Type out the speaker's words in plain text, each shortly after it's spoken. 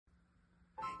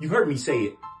You've heard me say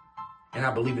it, and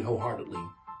I believe it wholeheartedly,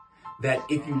 that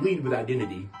if you lead with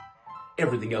identity,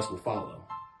 everything else will follow.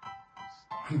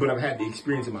 But I've had the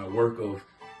experience in my work of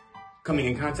coming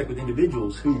in contact with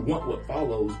individuals who want what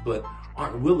follows, but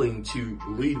aren't willing to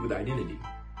lead with identity.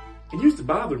 It used to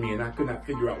bother me, and I could not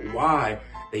figure out why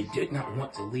they did not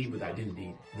want to lead with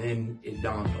identity. Then it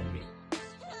dawned on me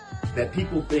that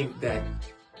people think that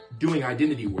doing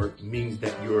identity work means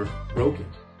that you're broken,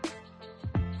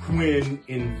 when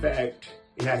in fact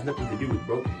it has nothing to do with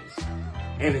brokenness,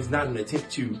 and it's not an attempt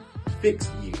to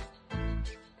fix you.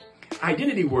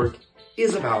 Identity work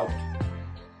is about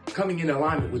coming in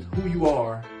alignment with who you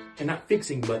are and not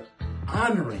fixing, but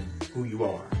honoring who you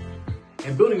are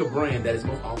and building a brand that is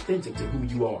most authentic to who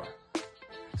you are.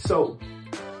 So,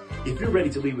 if you're ready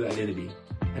to lead with identity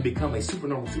and become a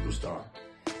supernormal superstar,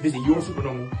 visit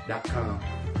yoursupernormal.com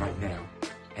right now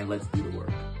and let's do the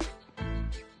work.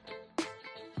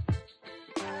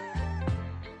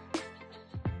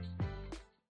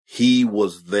 He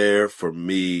was there for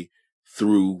me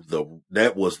through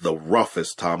that was the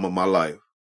roughest time of my life.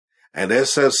 And that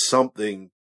says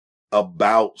something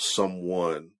about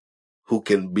someone who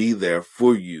can be there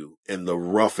for you in the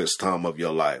roughest time of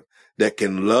your life, that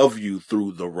can love you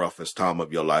through the roughest time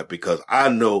of your life. Because I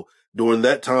know during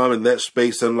that time and that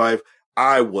space in life,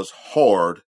 I was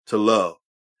hard to love.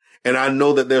 And I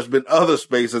know that there's been other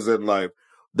spaces in life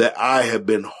that I have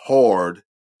been hard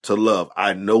to love.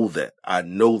 I know that.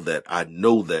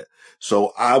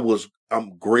 So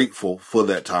I'm grateful for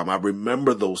that time. I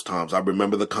remember those times. I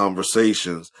remember the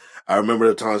conversations. I remember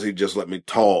the times he just let me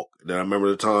talk. Then I remember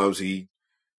the times he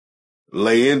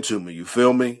lay into me. You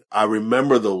feel me? I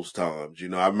remember those times. You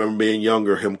know, I remember being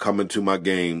younger, him coming to my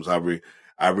games. I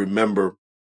remember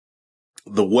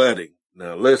the wedding.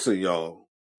 Now listen, y'all.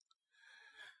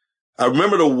 I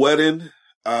remember the wedding,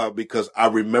 because I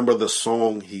remember the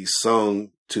song he sung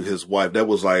to his wife. That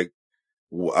was like,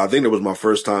 I think it was my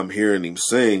first time hearing him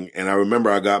sing. And I remember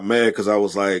I got mad because I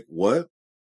was like, what?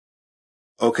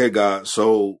 Okay, God.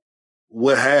 So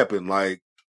what happened? Like,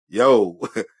 yo,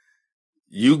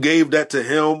 you gave that to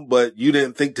him, but you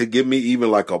didn't think to give me even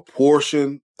like a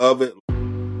portion of it.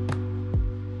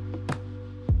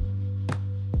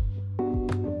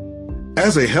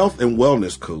 As a health and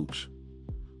wellness coach,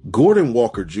 Gordon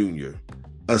Walker Jr.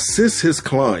 assists his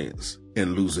clients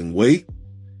in losing weight,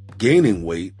 gaining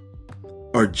weight,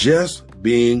 or just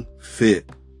being fit.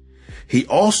 He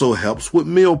also helps with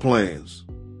meal plans.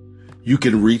 You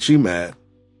can reach him at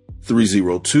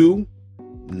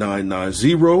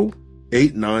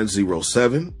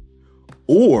 302-990-8907,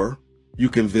 or you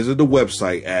can visit the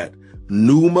website at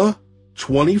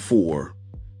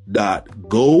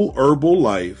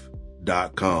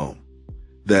numa24.goherbalife.com.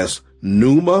 That's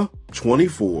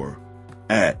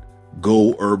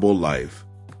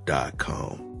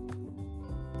numa24.goherbalife.com.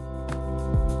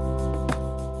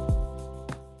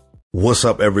 What's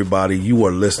up, everybody? You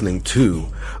are listening to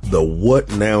the What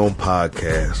Now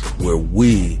podcast, where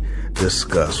we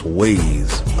discuss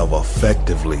ways of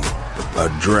effectively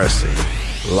addressing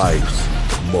life's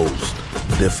most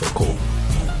difficult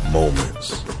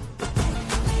moments.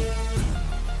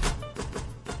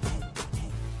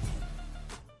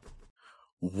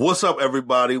 What's up,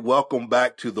 everybody? Welcome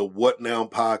back to the What Now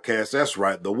podcast. That's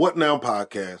right, the What Now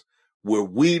podcast, where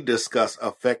we discuss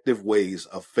effective ways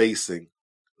of facing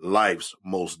life's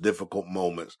most difficult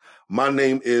moments. My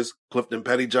name is Clifton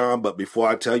Pettyjohn, but before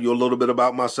I tell you a little bit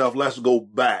about myself, let's go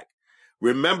back.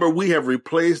 Remember, we have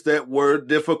replaced that word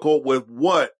difficult with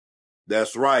what?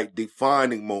 That's right,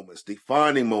 defining moments.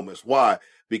 Defining moments. Why?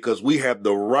 Because we have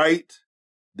the right,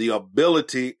 the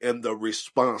ability, and the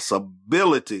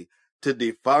responsibility to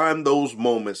define those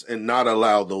moments and not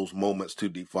allow those moments to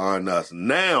define us.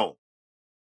 Now,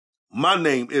 my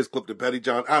name is Clifton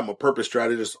Pettyjohn. I'm a purpose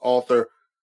strategist, author,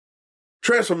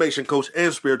 transformation coach,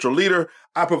 and spiritual leader.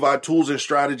 I provide tools and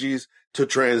strategies to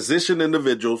transition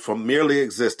individuals from merely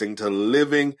existing to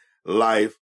living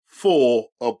life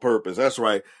full of purpose. That's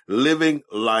right, living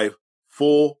life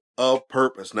full of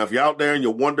purpose. Now, if you're out there and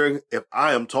you're wondering if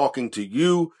I am talking to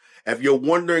you, if you're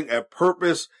wondering if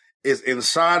purpose is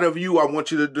inside of you, I want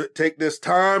you to take this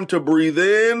time to breathe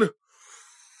in,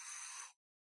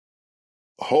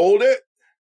 hold it,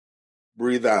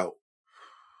 breathe out.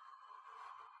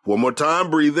 One more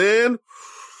time, breathe in,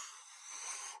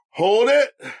 hold it,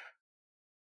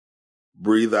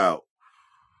 breathe out.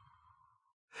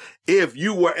 If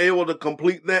you were able to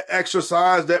complete that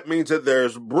exercise, that means that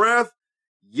there's breath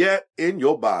yet in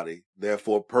your body.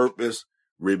 Therefore, purpose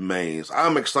remains.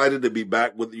 I'm excited to be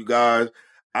back with you guys.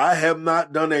 I have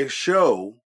not done a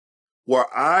show where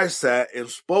I sat and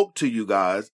spoke to you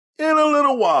guys in a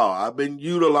little while. I've been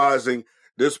utilizing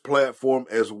this platform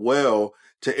as well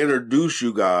to introduce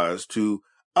you guys to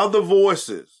other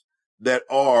voices that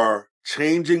are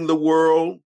changing the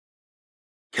world,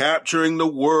 capturing the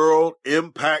world,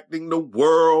 impacting the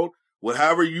world,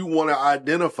 whatever you want to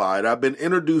identify it. I've been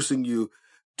introducing you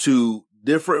to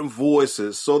different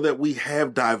voices so that we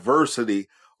have diversity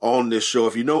on this show.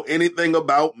 If you know anything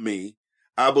about me,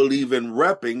 I believe in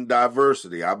repping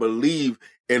diversity. I believe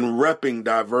in repping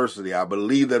diversity. I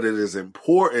believe that it is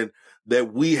important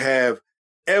that we have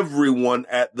everyone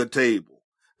at the table,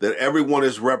 that everyone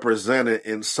is represented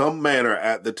in some manner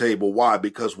at the table. Why?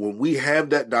 Because when we have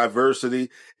that diversity,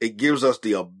 it gives us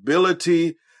the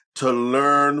ability to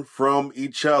learn from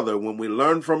each other. When we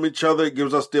learn from each other, it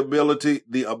gives us the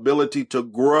ability to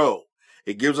grow.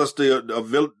 It gives us the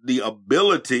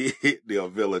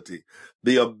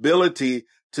ability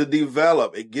to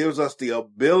develop. It gives us the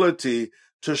ability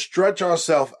to stretch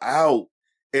ourselves out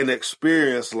and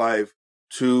experience life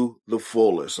to the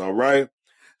fullest. All right.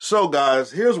 So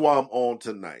guys, here's why I'm on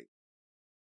tonight.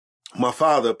 My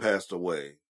father passed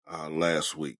away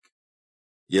last week.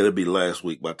 Yeah, it'll be last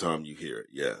week by the time you hear it.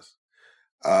 Yes.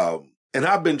 And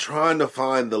I've been trying to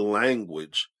find the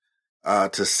language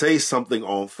to say something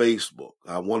on Facebook.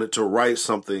 I wanted to write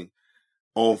something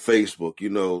on Facebook. You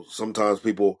know, sometimes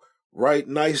people write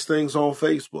nice things on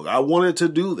Facebook. I wanted to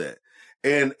do that.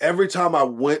 And every time I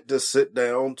went to sit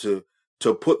down to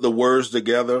put the words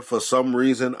together, for some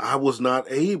reason, I was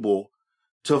not able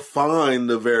to find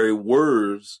the very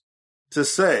words to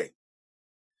say.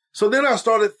 So then I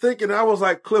started thinking, I was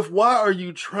like, Cliff, why are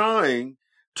you trying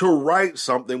to write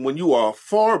something when you are a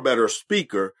far better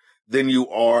speaker than you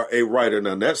are a writer?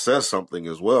 Now that says something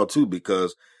as well too,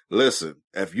 because listen,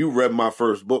 if you read my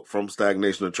first book, From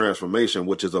Stagnation to Transformation,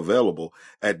 which is available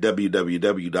at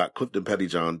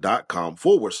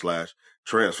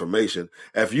www.cliftonpettyjohn.com/transformation.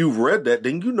 If you've read that,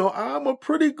 then you know I'm a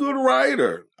pretty good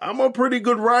writer.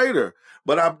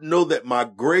 But I know that my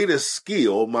greatest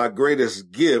skill, my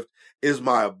greatest gift is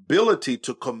my ability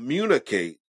to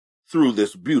communicate through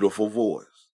this beautiful voice,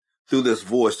 through this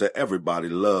voice that everybody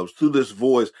loves, through this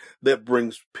voice that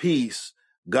brings peace,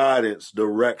 guidance,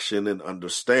 direction, and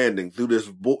understanding, through this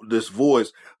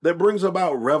voice that brings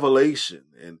about revelation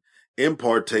and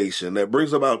impartation, that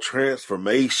brings about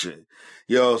transformation.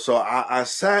 So I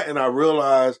sat and I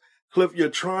realized, Cliff, you're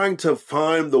trying to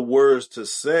find the words to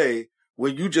say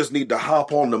when you just need to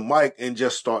hop on the mic and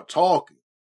just start talking.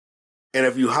 And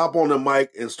if you hop on the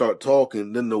mic and start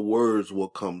talking, then the words will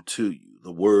come to you.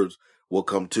 The words will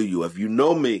come to you. If you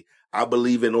know me, I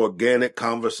believe in organic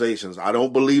conversations. I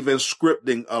don't believe in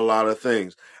scripting a lot of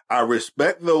things. I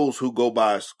respect those who go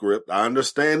by a script. I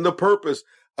understand the purpose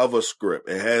of a script.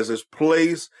 It has its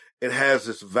place. It has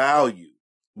its value.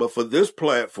 But for this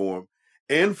platform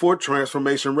and for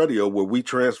Transformation Radio, where we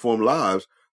transform lives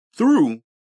through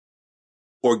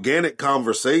organic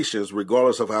conversations,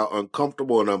 regardless of how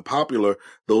uncomfortable and unpopular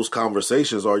those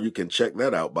conversations are, you can check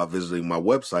that out by visiting my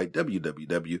website,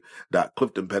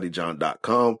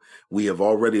 www.cliftonpettyjohn.com. We have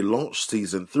already launched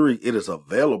season 3. It is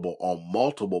available on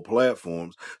multiple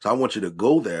platforms. So I want you to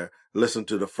go there, listen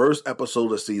to the first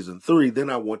episode of season 3. Then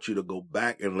I want you to go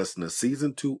back and listen to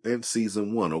season 2 and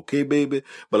season 1. Okay, baby?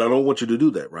 But I don't want you to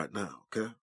do that right now.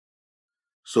 Okay.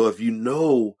 So if you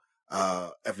know,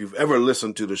 if you've ever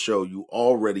listened to the show, you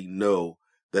already know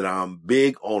that I'm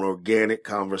big on organic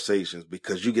conversations,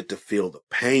 because you get to feel the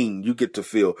pain. You get to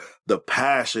feel the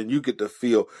passion. You get to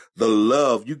feel the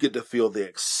love. You get to feel the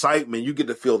excitement. You get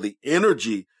to feel the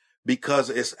energy, because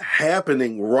it's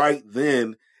happening right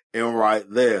then and right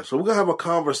there. So we're going to have a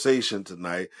conversation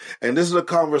tonight. And this is a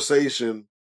conversation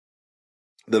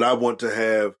that I want to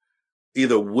have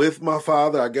either with my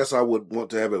father. I guess I would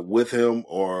want to have it with him,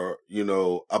 or,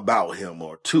 about him,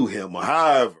 or to him, or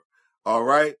however. All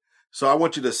right. So I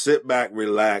want you to sit back,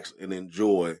 relax, and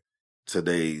enjoy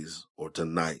today's or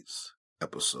tonight's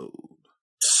episode.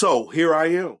 So here I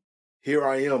am.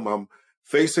 I'm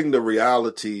facing the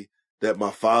reality that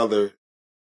my father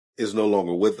is no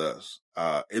longer with us,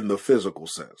 in the physical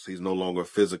sense. He's no longer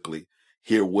physically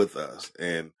here with us.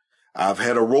 And I've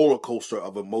had a roller coaster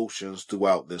of emotions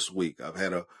throughout this week. I've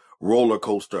had a roller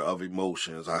coaster of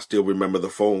emotions. I still remember the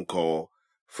phone call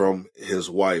from his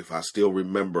wife. I still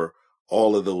remember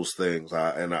all of those things.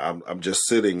 I'm just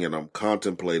sitting and I'm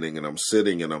contemplating, and I'm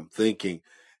sitting and I'm thinking.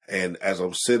 And as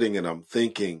I'm sitting and I'm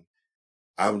thinking,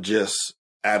 I'm just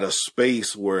at a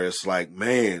space where it's like,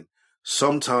 man,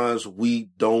 sometimes we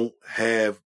don't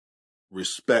have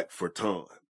respect for time.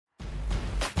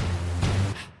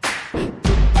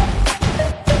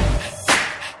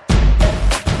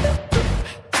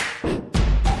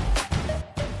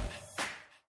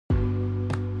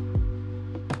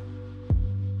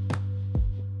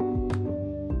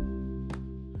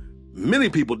 Many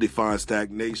people define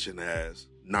stagnation as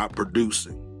not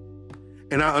producing.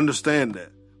 And I understand that.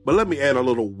 But let me add a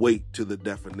little weight to the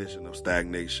definition of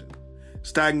stagnation.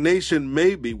 Stagnation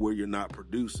may be where you're not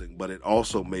producing, but it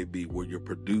also may be where you're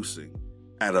producing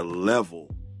at a level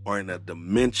or in a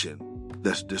dimension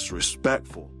that's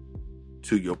disrespectful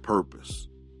to your purpose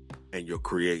and your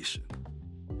creation.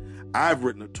 I've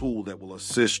written a tool that will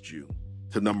assist you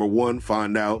to, number one,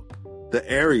 find out the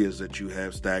areas that you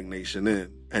have stagnation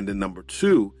in. And then number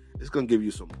two, it's going to give you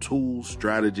some tools,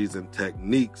 strategies, and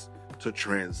techniques to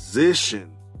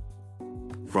transition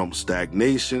from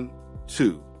stagnation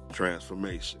to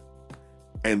transformation.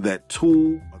 And that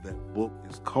tool or that book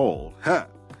is called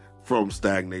From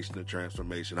Stagnation to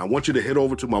Transformation. I want you to head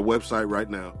over to my website right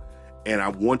now, and I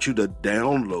want you to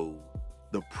download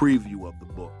the preview of the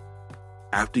book.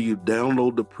 After you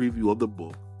download the preview of the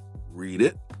book, read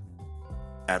it.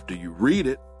 After you read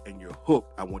it and you're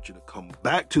hooked, I want you to come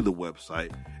back to the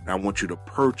website and I want you to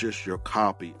purchase your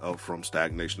copy of From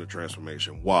Stagnation to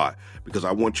Transformation. Why? Because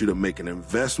I want you to make an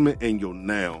investment in your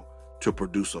now to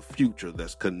produce a future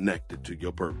that's connected to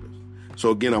your purpose. So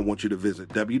again, I want you to visit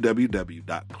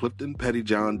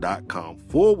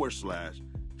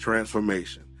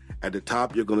www.cliftonpettyjohn.com/transformation. At the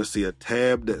top, you're going to see a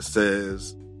tab that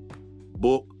says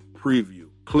book preview.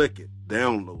 Click it,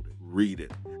 download it, read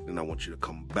it. Then I want you to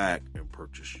come back and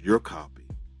purchase your copy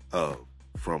of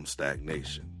From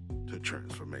Stagnation to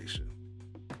Transformation.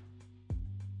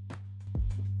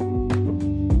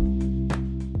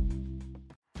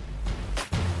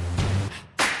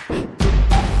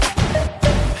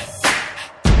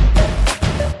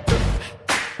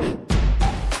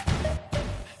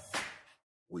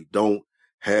 We don't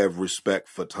have respect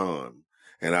for time.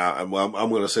 And I'm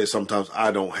going to say sometimes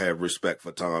I don't have respect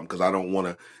for time because I don't want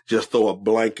to just throw a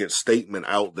blanket statement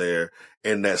out there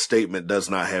and that statement does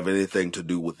not have anything to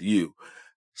do with you.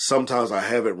 Sometimes I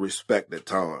haven't respected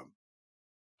time.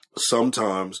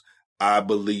 Sometimes I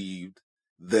believed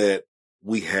that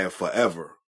we have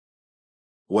forever.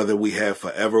 Whether we have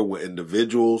forever with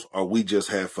individuals or we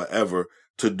just have forever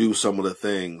to do some of the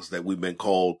things that we've been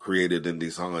called, created, and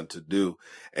designed to do.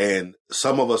 And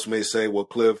some of us may say, well,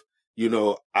 Cliff, you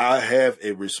know, I have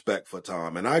a respect for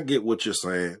time, and I get what you're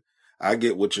saying.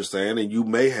 And you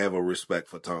may have a respect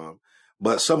for time,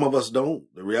 but some of us don't.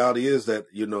 The reality is that,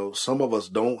 you know, some of us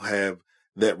don't have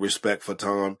that respect for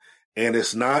time, and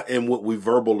it's not in what we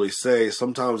verbally say.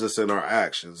 Sometimes it's in our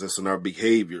actions. It's in our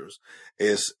behaviors.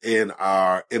 It's in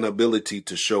our inability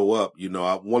to show up. You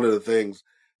know, one of the things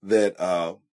that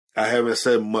I haven't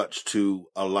said much to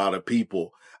a lot of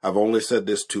people, I've only said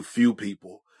this to few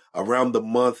people. Around the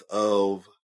month of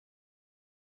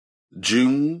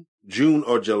June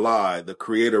or July, the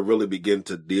Creator really began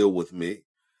to deal with me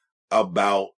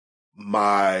about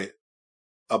my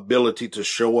ability to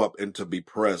show up and to be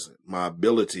present, my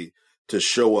ability to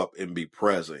show up and be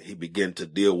present. He began to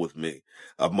deal with me.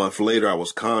 A month later, I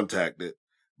was contacted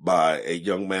by a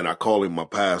young man. I call him my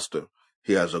pastor.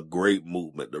 He has a great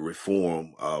movement, the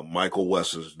Reform. Michael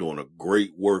West is doing a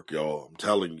great work, y'all. I'm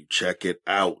telling you, check it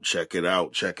out.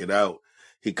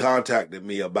 He contacted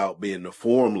me about being the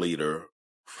forum leader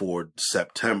for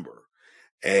September.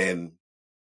 And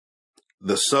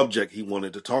the subject he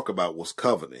wanted to talk about was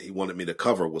covenant. He wanted me to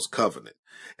cover was covenant.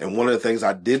 And one of the things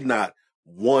I did not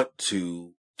want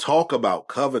to talk about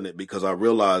covenant because I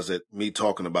realized that me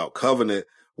talking about covenant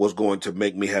was going to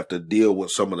make me have to deal with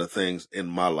some of the things in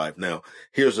my life. Now,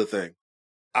 here's the thing.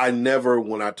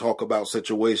 When I talk about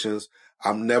situations,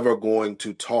 I'm never going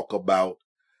to talk about,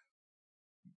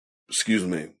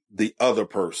 the other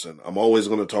person. I'm always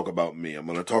going to talk about me. I'm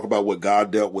going to talk about what God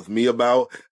dealt with me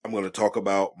about. I'm going to talk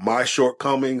about my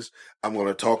shortcomings. I'm going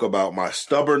to talk about my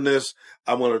stubbornness.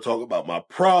 I'm going to talk about my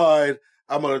pride.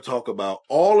 I'm going to talk about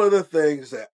all of the things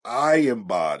that I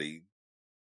embody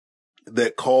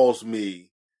that caused me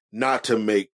not to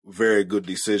make very good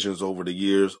decisions over the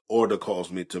years or to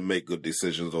cause me to make good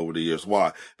decisions over the years.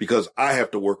 Why? Because I have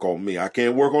to work on me. I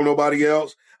can't work on nobody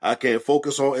else. I can't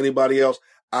focus on anybody else.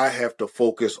 I have to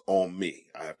focus on me.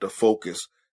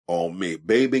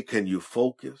 Baby, can you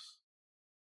focus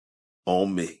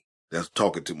on me? That's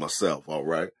talking to myself. All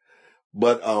right.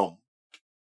 But,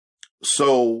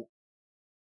 so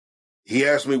he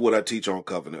asked me what I teach on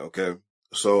covenant. Okay.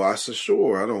 So I said,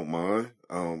 sure, I don't mind.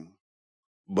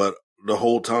 But the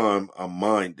whole time I'm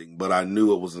minding, but I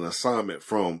knew it was an assignment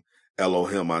from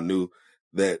Elohim. I knew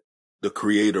that the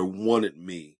Creator wanted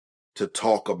me to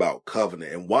talk about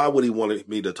covenant. And why would he want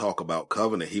me to talk about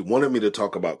covenant? He wanted me to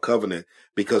talk about covenant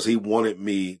because he wanted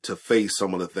me to face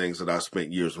some of the things that I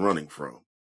spent years running from.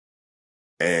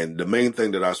 And the main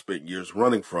thing that I spent years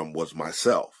running from was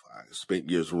myself. I spent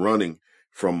years running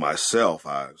from myself.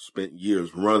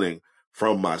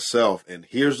 And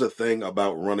here's the thing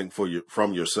about running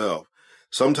from yourself.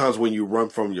 Sometimes when you run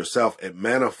from yourself, it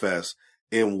manifests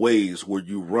in ways where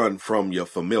you run from your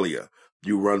familia.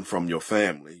 You run from your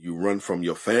family. You run from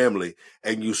your family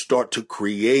and you start to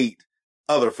create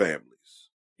other families.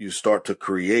 You start to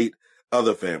create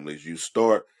other families. You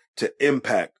start to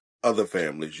impact other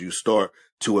families. You start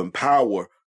to empower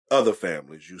other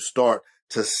families. You start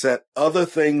to set other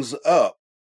things up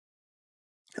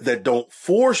that don't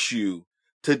force you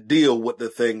to deal with the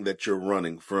thing that you're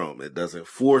running from. It doesn't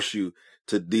force you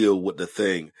to deal with the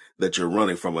thing that you're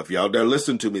running from. If y'all there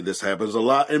listen to me, this happens a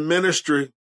lot in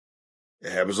ministry.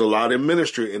 It happens a lot in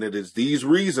ministry. And it is these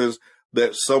reasons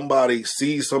that somebody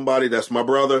sees somebody, that's my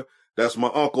brother, that's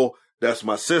my uncle, that's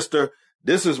my sister.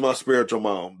 This is my spiritual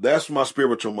mom. That's my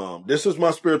spiritual mom. This is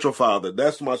my spiritual father.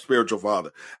 That's my spiritual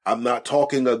father. I'm not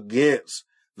talking against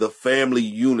the family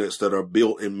units that are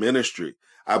built in ministry.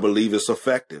 I believe it's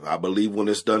effective. I believe when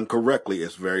it's done correctly,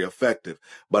 it's very effective.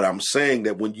 But I'm saying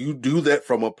that when you do that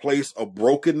from a place of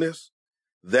brokenness,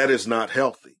 that is not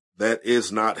healthy. That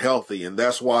is not healthy. And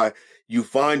that's why you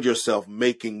find yourself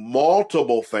making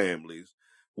multiple families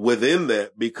within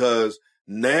that, because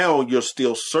now you're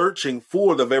still searching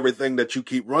for the very thing that you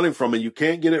keep running from, and you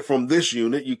can't get it from this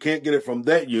unit. You can't get it from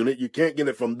that unit. You can't get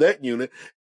it from that unit.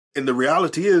 And the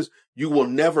reality is you will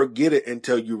never get it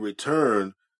until you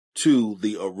return to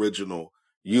the original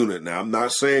unit. Now, I'm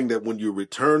not saying that when you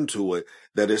return to it,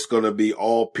 that it's going to be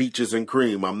all peaches and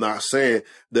cream. I'm not saying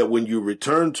that when you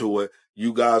return to it,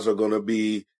 you guys are going to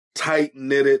be tight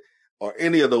knitted or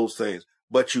any of those things,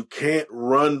 but you can't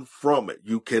run from it.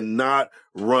 You cannot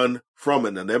run from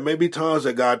it. And there may be times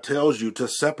that God tells you to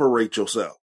separate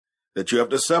yourself, that you have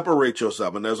to separate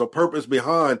yourself. And there's a purpose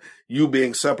behind you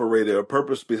being separated, a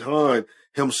purpose behind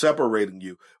him separating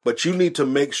you. But you need to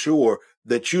make sure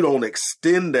that you don't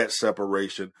extend that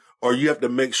separation, or you have to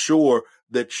make sure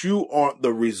that you aren't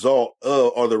the result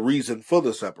of or the reason for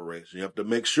the separation. You have to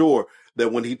make sure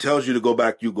that when he tells you to go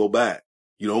back, you go back.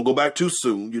 You don't go back too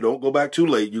soon. You don't go back too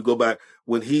late. You go back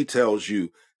when he tells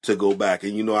you to go back.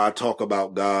 And, I talk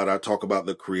about God. I talk about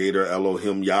the creator,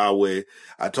 Elohim, Yahweh.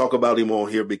 I talk about him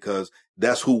on here because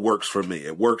that's who works for me.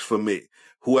 It works for me.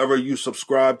 Whoever you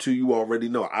subscribe to, you already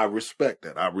know. I respect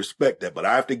that. But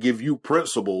I have to give you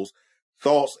principles,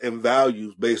 thoughts, and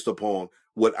values based upon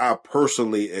what I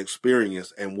personally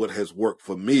experienced and what has worked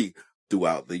for me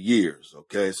throughout the years.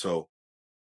 Okay. So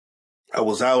I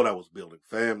was out, I was building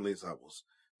families. I was,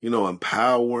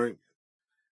 empowering.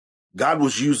 God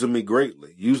was using me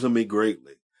greatly,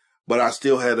 but I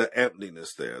still had an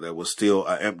emptiness there. There was still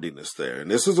an emptiness there.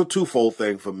 And this is a twofold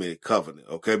thing for me, covenant.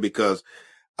 Okay. Because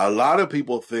a lot of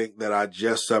people think that I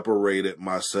just separated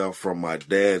myself from my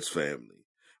dad's family.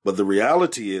 But the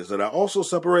reality is that I also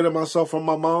separated myself from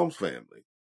my mom's family.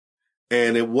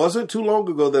 And it wasn't too long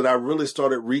ago that I really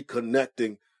started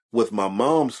reconnecting with my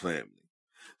mom's family.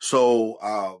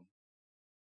 So,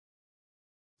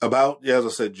 as I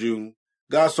said, June,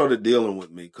 God started dealing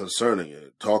with me concerning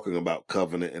it, talking about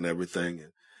covenant and everything,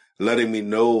 and letting me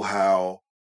know how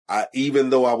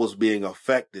even though I was being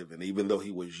effective and even though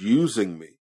he was using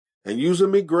me and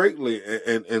using me greatly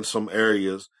in some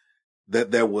areas,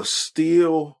 that there was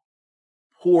still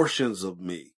portions of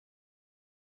me,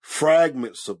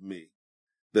 fragments of me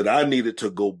that I needed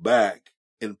to go back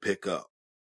and pick up.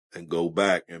 And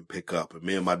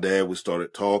me and my dad, we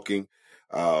started talking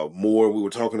more. We were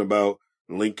talking about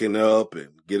linking up and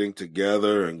getting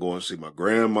together and going to see my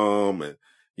grandmom. And,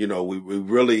 we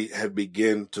really had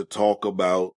begun to talk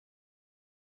about,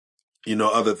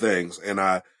 other things. And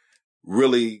I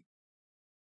really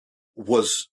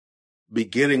was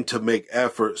beginning to make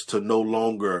efforts to no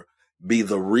longer be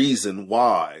the reason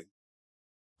why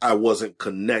I wasn't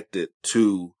connected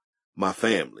to my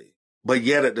family. But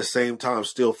yet at the same time,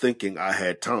 still thinking I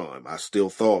had time. I still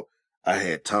thought I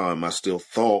had time. I still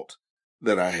thought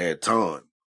that I had time.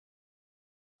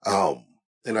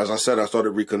 And as I said, I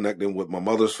started reconnecting with my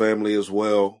mother's family as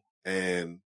well.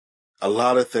 And a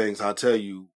lot of things, I tell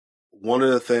you, one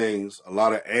of the things, a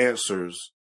lot of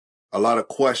answers, a lot of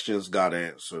questions got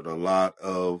answered. A lot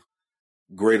of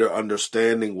greater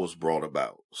understanding was brought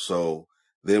about. So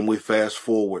then we fast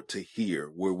forward to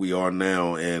here where we are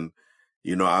now. And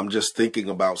I'm just thinking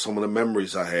about some of the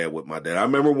memories I had with my dad. I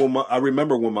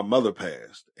remember when my mother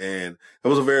passed, and it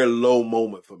was a very low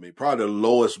moment for me, probably the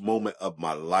lowest moment of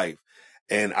my life.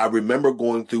 And I remember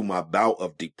going through my bout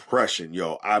of depression,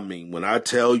 when I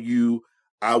tell you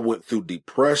I went through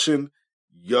depression,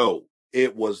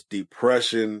 it was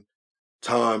depression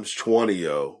times 20,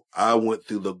 yo. I went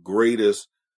through the greatest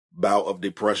bout of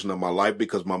depression of my life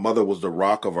because my mother was the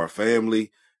rock of our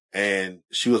family and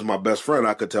she was my best friend.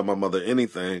 I could tell my mother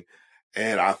anything.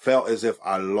 And I felt as if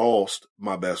I lost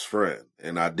my best friend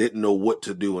and I didn't know what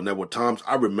to do. And there were times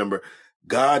I remember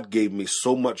God gave me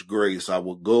so much grace. I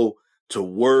would go to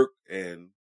work and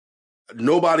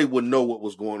nobody would know what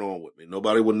was going on with me.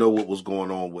 Nobody would know what was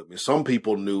going on with me. Some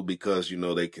people knew because,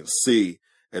 they can see,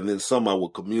 and then some I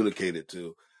would communicate it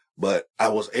to. But I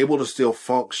was able to still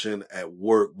function at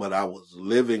work, but I was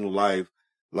living life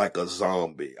like a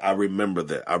zombie. I remember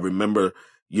that. I remember,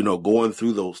 going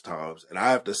through those times. And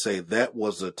I have to say that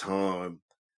was a time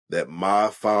that my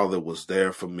father was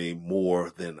there for me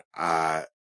more than I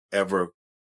ever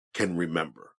can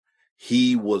remember.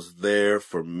 He was there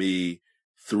for me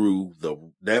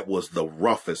that was the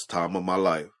roughest time of my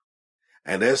life.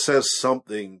 And that says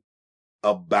something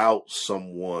about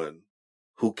someone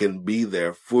who can be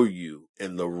there for you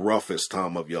in the roughest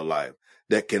time of your life,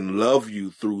 that can love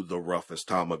you through the roughest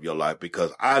time of your life.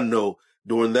 Because I know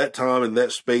during that time and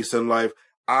that space in life,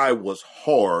 I was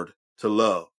hard to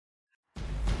love.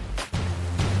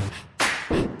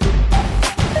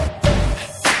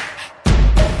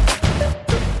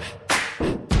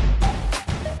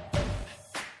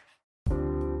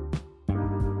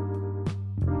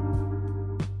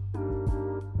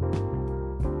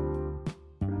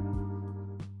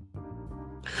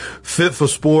 Fit for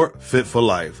sport, fit for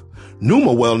life.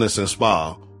 Numa Wellness and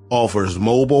Spa offers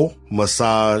mobile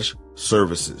massage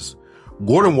services.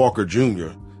 Gordon Walker Jr.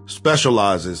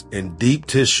 specializes in deep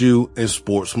tissue and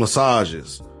sports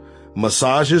massages.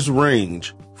 Massages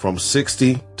range from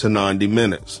 60 to 90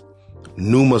 minutes.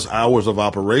 Numa's hours of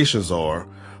operations are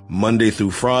Monday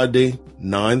through Friday,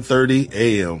 9:30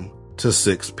 a.m. to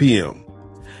 6 p.m.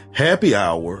 Happy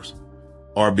hours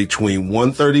are between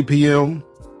 1:30 p.m.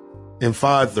 and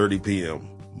 5:30 p.m.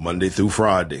 Monday through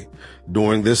Friday.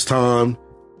 During this time,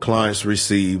 clients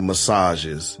receive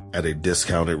massages at a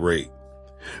discounted rate.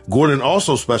 Gordon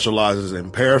also specializes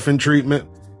in paraffin treatment,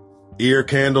 ear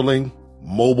candling,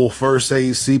 mobile first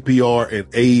aid, CPR, and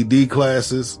AED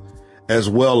classes, as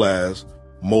well as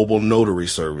mobile notary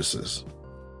services.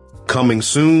 Coming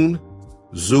soon,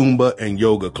 Zumba and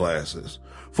yoga classes.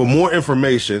 For more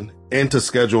information and to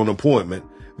schedule an appointment,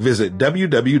 visit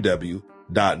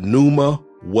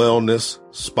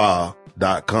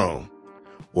www.numawellnessspa.com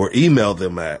or email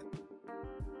them at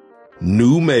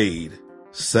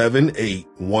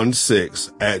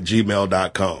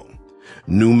newmade7816@gmail.com.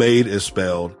 Newmade is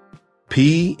spelled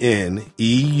Pneumade.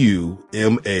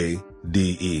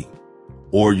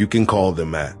 Or you can call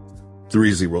them at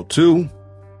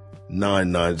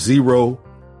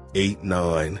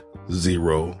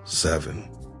 302-990-8907.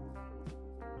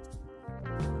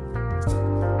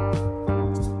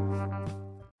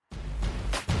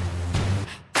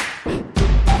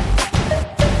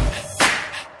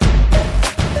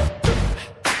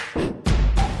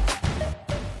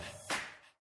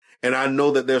 And I know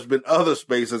that there's been other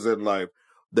spaces in life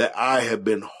that I have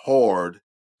been hard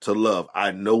to love.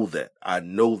 I know that.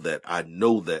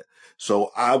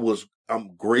 So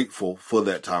I'm grateful for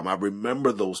that time. I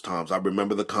remember those times. I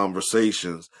remember the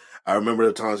conversations. I remember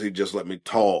the times he just let me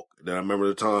talk. Then I remember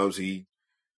the times he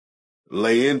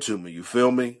lay into me. You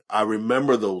feel me? I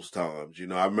remember those times.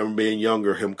 I remember being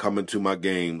younger, him coming to my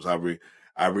games. I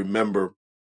remember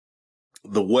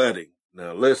the wedding.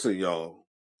 Now listen, y'all.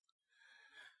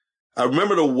 I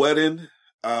remember the wedding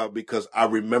because I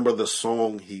remember the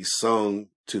song he sung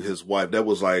to his wife. That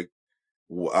was I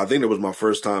think it was my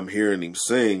first time hearing him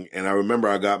sing. And I remember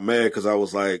I got mad because I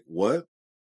was like, what?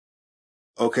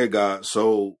 Okay, God,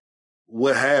 so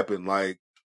what happened?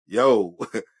 Yo,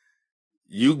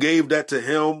 you gave that to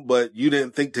him, but you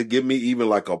didn't think to give me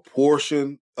even a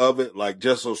portion of it,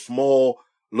 just a small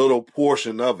little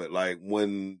portion of it.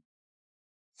 When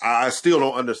I still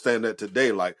don't understand that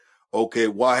today. Okay,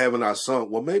 why haven't I sung?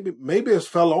 Well, maybe it's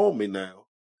fell on me now.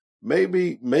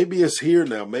 Maybe it's here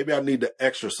now. Maybe I need to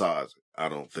exercise it. I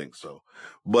don't think so.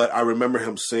 But I remember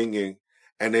him singing.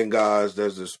 And then, guys,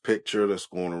 there's this picture that's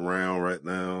going around right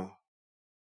now.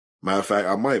 Matter of fact,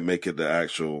 I might make it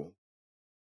it'll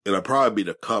probably be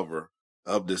the cover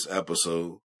of this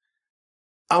episode.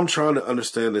 I'm trying to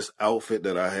understand this outfit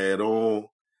that I had on.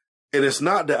 And it's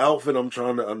not the outfit I'm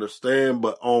trying to understand,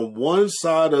 but on one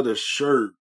side of the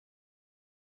shirt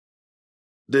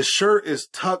is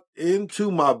tucked into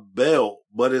my belt,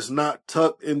 but it's not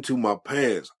tucked into my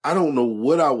pants. I don't know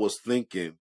what I was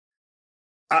thinking.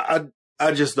 I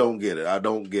just don't get it. I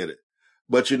don't get it.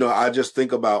 But, I just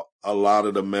think about a lot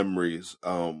of the memories,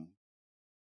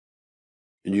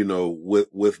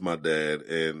 with my dad.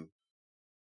 And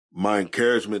My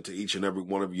encouragement to each and every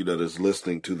one of you that is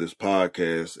listening to this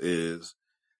podcast is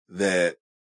that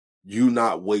you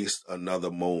not waste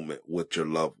another moment with your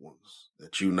loved ones,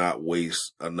 that you not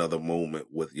waste another moment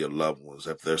with your loved ones.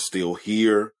 If they're still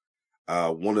here,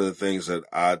 one of the things that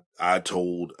I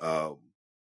told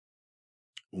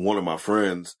one of my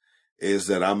friends is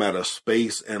that I'm at a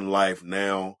space in life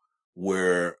now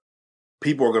where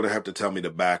people are going to have to tell me to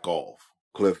back off.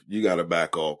 Cliff, you got to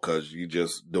back off because you're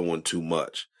just doing too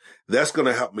much. That's going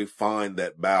to help me find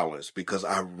that balance, because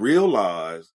I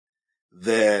realize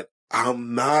that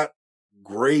I'm not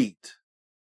great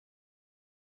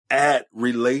at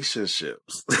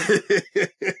relationships.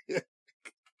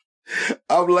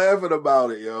 I'm laughing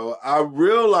about it, yo. I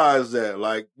realize that,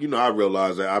 I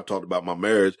realize that I've talked about my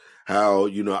marriage, how,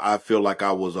 I feel like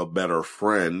I was a better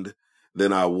friend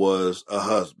than I was a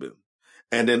husband.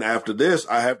 And then after this,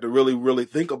 I have to really, really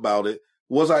think about it.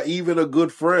 Was I even a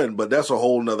good friend? But that's a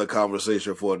whole nother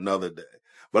conversation for another day.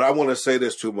 But I want to say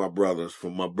this to my brothers,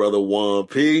 from my brother Juan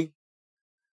P,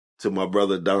 to my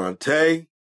brother Dante,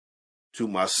 to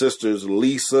my sisters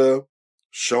Lisa,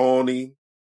 Shawnee,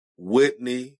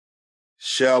 Whitney,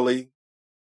 Shelly,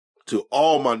 to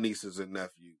all my nieces and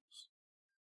nephews.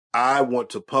 I want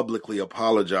to publicly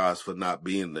apologize for not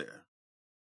being there.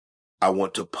 I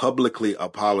want to publicly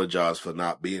apologize for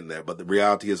not being there. But the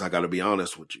reality is, I got to be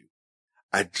honest with you.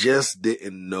 I just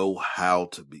didn't know how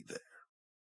to be there.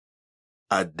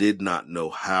 I did not know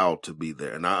how to be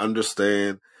there. And I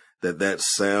understand that that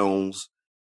sounds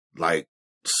like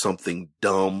something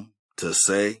dumb to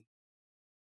say.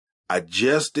 I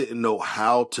just didn't know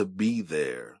how to be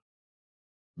there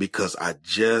because I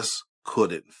just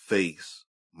couldn't face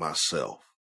myself.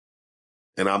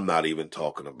 And I'm not even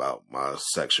talking about my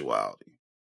sexuality.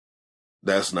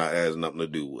 That's not, has nothing to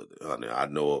do with it, honey. I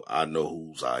know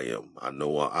whose I am. I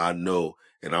know,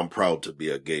 and I'm proud to be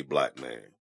a gay black man.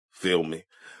 Feel me?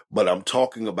 But I'm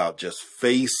talking about just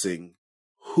facing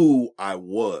who I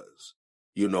was.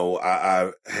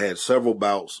 I had several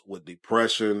bouts with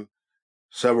depression,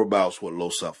 several bouts with low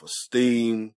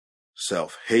self-esteem,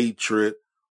 self-hatred,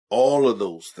 all of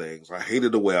those things. I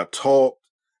hated the way I talked.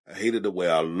 I hated the way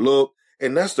I looked.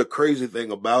 And that's the crazy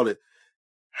thing about it.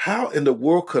 How in the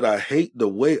world could I hate the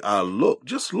way I look?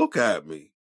 Just look at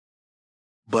me.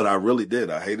 But I really did.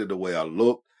 I hated the way I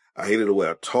looked. I hated the way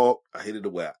I talked. I hated the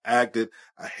way I acted.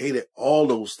 I hated all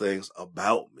those things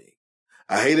about me.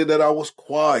 I hated that I was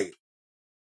quiet.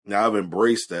 Now I've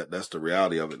embraced that. That's the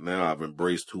reality of it now. I've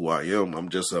embraced who I am. I'm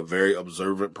just a very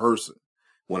observant person.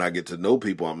 When I get to know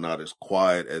people, I'm not as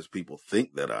quiet as people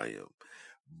think that I am.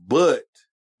 But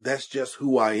that's just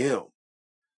who I am.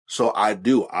 So I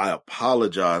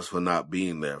apologize for not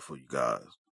being there for you guys.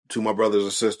 To my brothers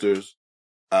and sisters,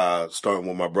 starting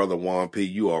with my brother Juan P,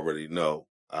 you already know.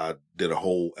 I did a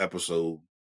whole episode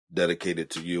dedicated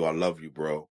to you. I love you,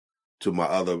 bro. To my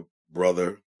other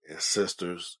brother and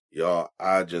sisters, y'all,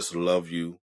 I just love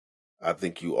you. I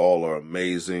think you all are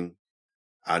amazing.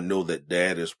 I know that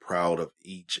Dad is proud of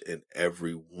each and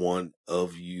every one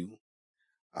of you.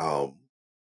 I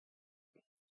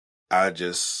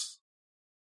just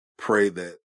pray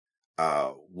that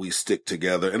we stick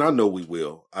together, and I know we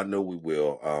will.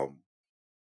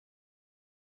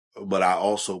 But I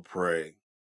also pray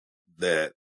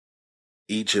that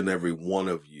each and every one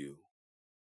of you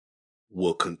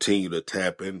will continue to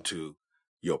tap into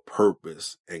your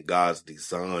purpose and God's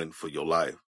design for your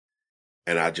life.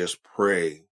 And I just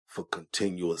pray for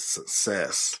continuous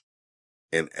success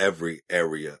in every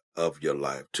area of your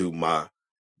life. To my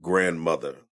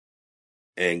grandmother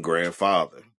and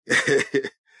grandfather,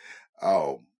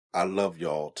 I love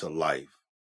y'all to life.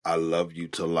 I love you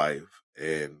to life.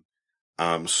 And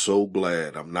I'm so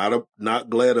glad. I'm not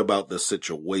glad about the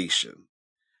situation,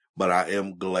 but I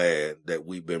am glad that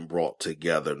we've been brought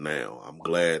together now. I'm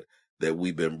glad that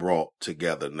we've been brought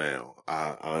together now.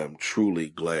 I am truly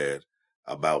glad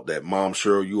about that. Mom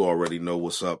Cheryl, you already know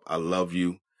what's up. I love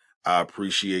you. I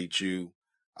appreciate you.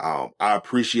 I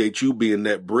appreciate you being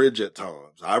that bridge at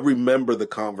times. I remember the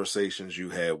conversations you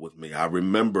had with me. I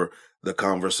remember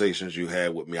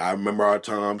our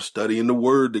time studying the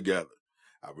word together.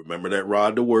 I remember that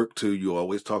ride to work too. You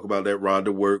always talk about that ride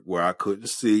to work where I couldn't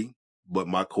see. But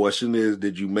my question is,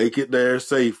 did you make it there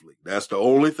safely? That's the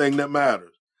only thing that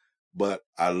matters. But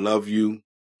I love you.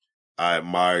 I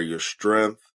admire your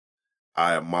strength.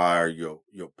 I admire your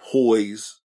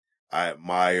poise. I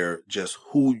admire just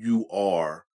who you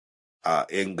are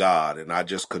in God. And I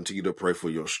just continue to pray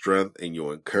for your strength and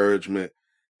your encouragement.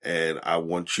 And I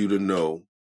want you to know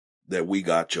that we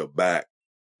got your back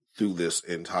through this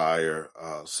entire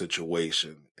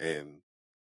situation. And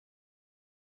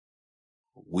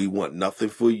We want nothing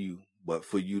for you but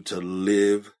for you to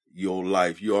live your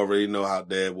life. You already know how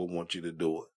Dad will want you to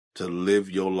do it, to live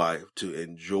your life, to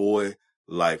enjoy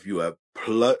life. You have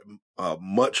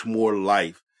much more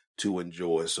life to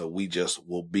enjoy. So we just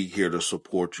will be here to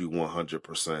support you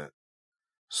 100%.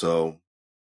 So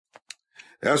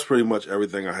that's pretty much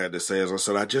everything I had to say. As I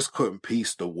said, I just couldn't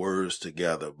piece the words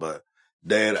together. But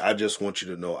Dad, I just want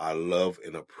you to know I love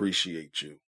and appreciate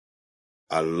you.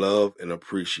 I love and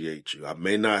appreciate you. I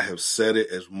may not have said it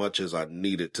as much as I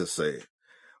needed to say it,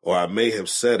 or I may have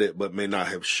said it, but may not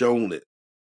have shown it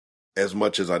as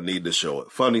much as I need to show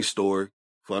it. Funny story,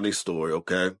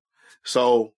 okay?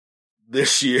 So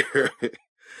this year,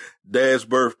 Dad's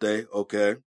birthday,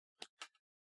 okay?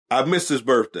 I missed his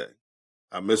birthday.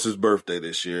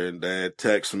 This year, and Dad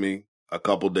texted me a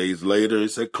couple days later. He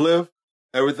said, Cliff,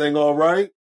 everything all right?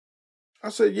 I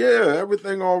said, yeah,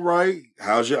 everything all right.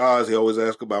 How's your eyes? He always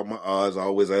asks about my eyes. I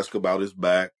always ask about his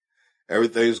back.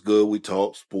 Everything's good. We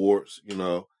talk sports, you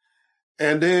know.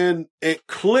 And then it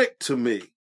clicked to me.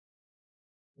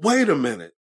 Wait a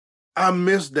minute. I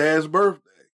missed Dad's birthday.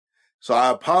 So I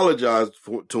apologized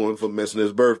to him for missing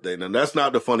his birthday. Now, that's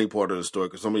not the funny part of the story,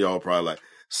 because some of y'all are probably like,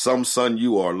 some son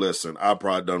you are. Listen, I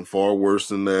probably done far worse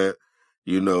than that.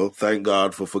 You know, thank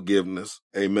God for forgiveness.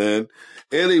 Amen.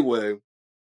 Anyway,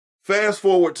 fast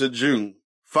forward to June,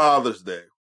 Father's Day.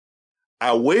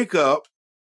 I wake up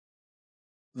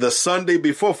the Sunday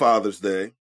before Father's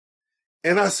Day,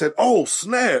 and I said, oh,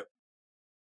 snap.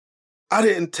 I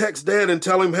didn't text Dad and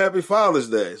tell him Happy Father's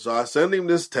Day. So I sent him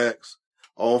this text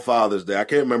on Father's Day. I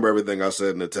can't remember everything I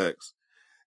said in the text.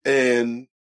 And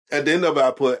at the end of it,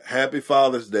 I put, Happy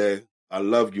Father's Day. I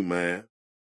love you, man.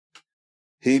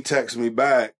 He texted me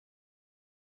back.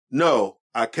 No,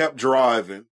 I kept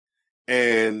driving,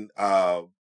 and I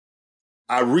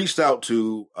reached out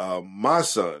to my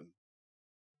son,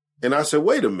 and I said,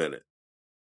 wait a minute.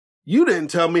 You didn't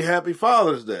tell me Happy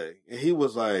Father's Day. And he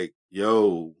was like,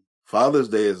 yo, Father's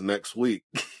Day is next week.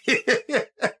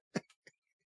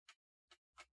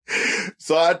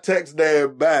 So I text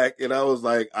Dad back, and I was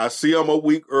like, I see I'm a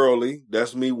week early.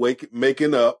 That's me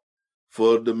making up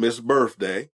for the missed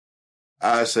birthday.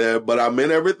 I said, but I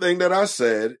meant everything that I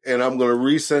said, and I'm going to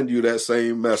resend you that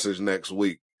same message next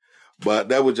week. But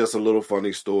that was just a little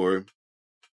funny story.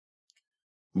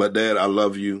 But Dad, I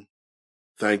love you.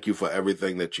 Thank you for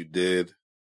everything that you did.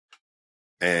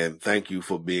 And thank you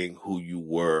for being who you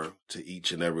were to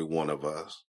each and every one of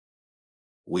us.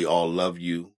 We all love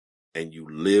you, and you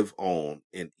live on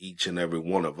in each and every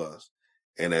one of us.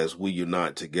 And as we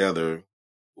unite together,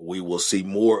 we will see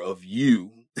more of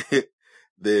you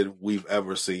than we've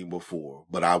ever seen before.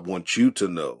 But I want you to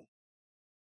know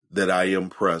that I am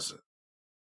present.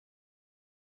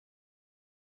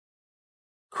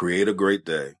 Create a great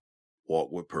day,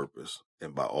 walk with purpose,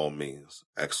 and by all means,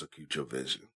 execute your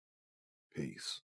vision. Peace.